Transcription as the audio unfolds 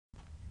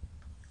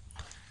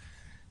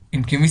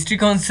In chemistry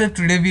concept,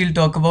 today we'll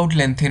talk about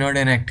lanthanoid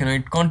and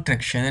actinoid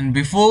contraction. And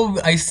before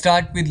I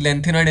start with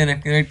lanthanoid and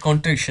actinoid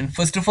contraction,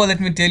 first of all,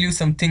 let me tell you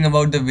something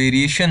about the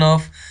variation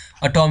of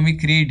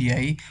atomic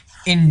radii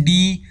in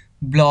D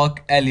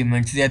block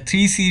elements. There are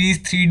three series: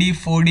 3D,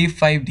 4D,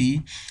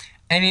 5D,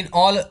 and in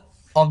all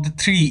of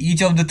the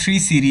each of the three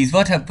series,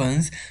 what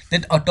happens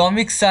that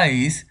atomic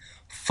size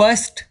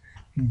first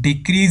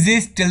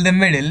decreases till the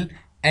middle,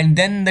 and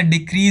then the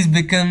decrease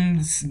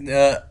becomes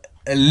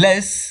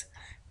less,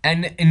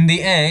 and in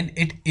the end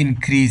it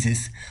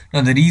increases.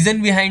 Now the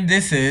reason behind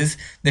this is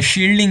the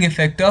shielding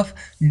effect of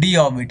d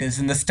orbitals.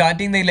 In the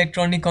starting, the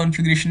electronic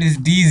configuration is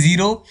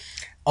d0,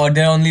 or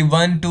there are only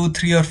 1, 2,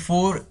 3 or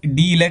 4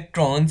 d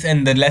electrons,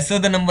 and the lesser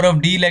the number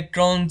of d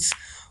electrons,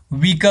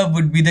 weaker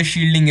would be the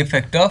shielding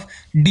effect of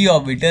d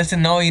orbitals.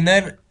 And now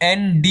inner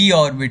n d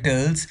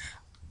orbitals,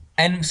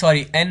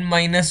 n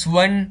minus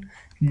 1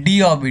 d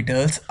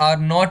orbitals are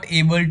not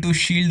able to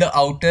shield the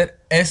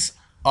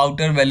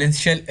outer valence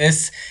shell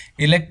s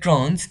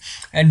electrons,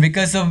 and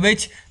because of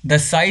which the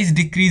size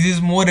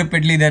decreases more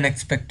rapidly than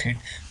expected.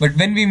 But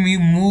when we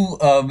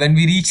when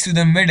we reach to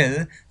the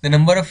middle, the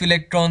number of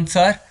electrons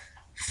are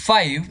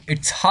 5,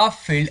 it's half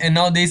filled, and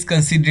now there is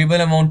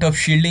considerable amount of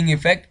shielding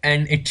effect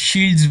and it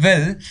shields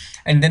well,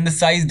 and then the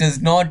size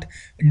does not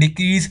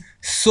decrease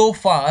so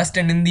fast,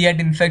 and in the end,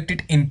 in fact,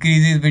 it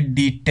increases with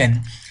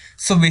d10.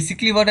 So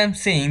basically what I'm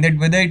saying, that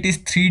whether it is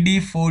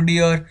 3D,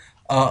 4D or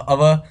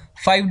our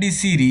 5D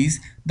series,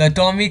 the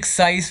atomic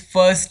size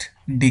first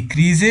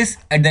decreases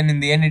and then in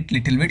the end it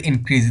little bit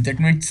increases. That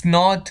means it's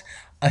not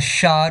a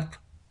sharp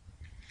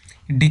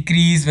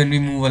decrease when we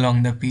move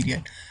along the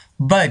period.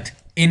 But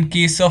in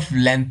case of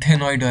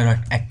lanthanoid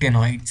or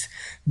actinoids,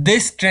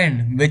 this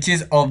trend which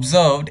is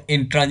observed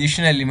in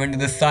transition element,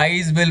 the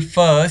size will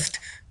first,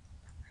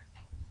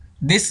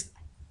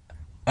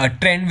 a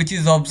trend which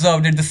is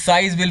observed that the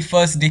size will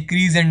first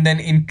decrease and then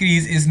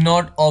increase, is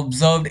not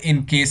observed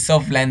in case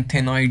of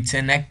lanthanoids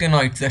and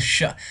actinoids.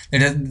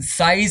 The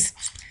size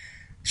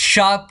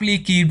sharply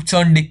keeps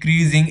on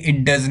decreasing,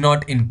 it does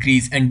not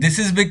increase, and this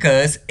is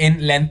because in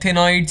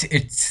lanthanoids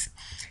it's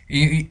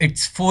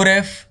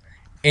 4f,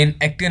 in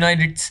actinoid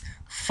it's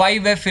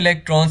 5f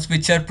electrons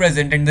which are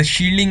present, and the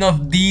shielding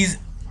of these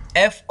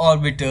f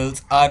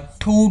orbitals are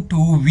too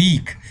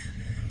weak,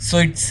 so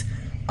it's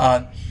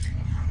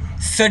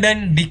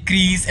sudden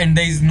decrease and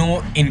there is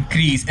no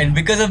increase. And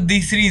because of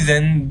this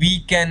reason, we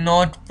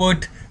cannot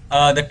put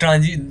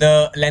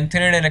the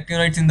lanthanoid and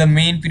actinoids in the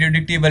main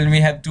periodic table, and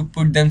we have to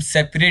put them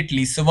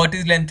separately. So what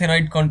is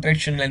lanthanoid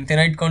contraction?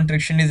 Lanthanoid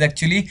contraction is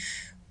actually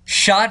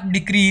sharp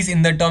decrease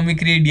in the atomic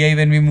radii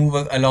when we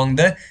move along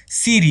the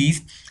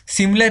series.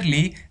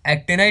 Similarly,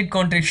 actinoid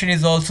contraction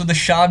is also the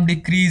sharp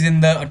decrease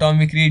in the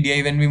atomic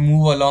radii when we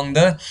move along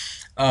the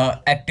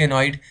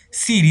actinoid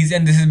series,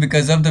 and this is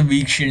because of the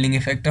weak shielding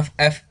effect of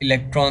f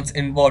electrons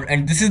involved.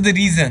 And this is the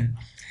reason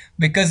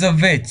because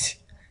of which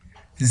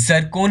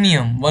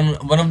zirconium,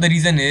 one of the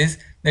reason is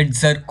that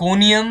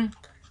zirconium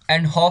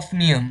and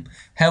hafnium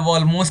have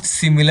almost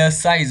similar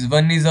size.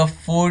 One is of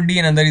 4D,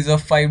 another is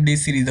of 5D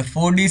series. The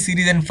 4D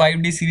series and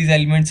 5D series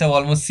elements have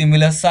almost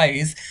similar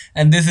size,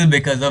 and this is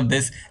because of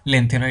this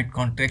lanthanoid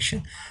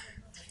contraction.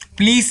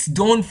 Please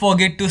don't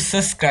forget to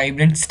subscribe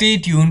and stay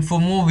tuned for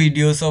more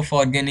videos of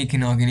organic,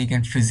 inorganic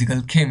and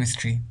physical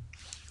chemistry.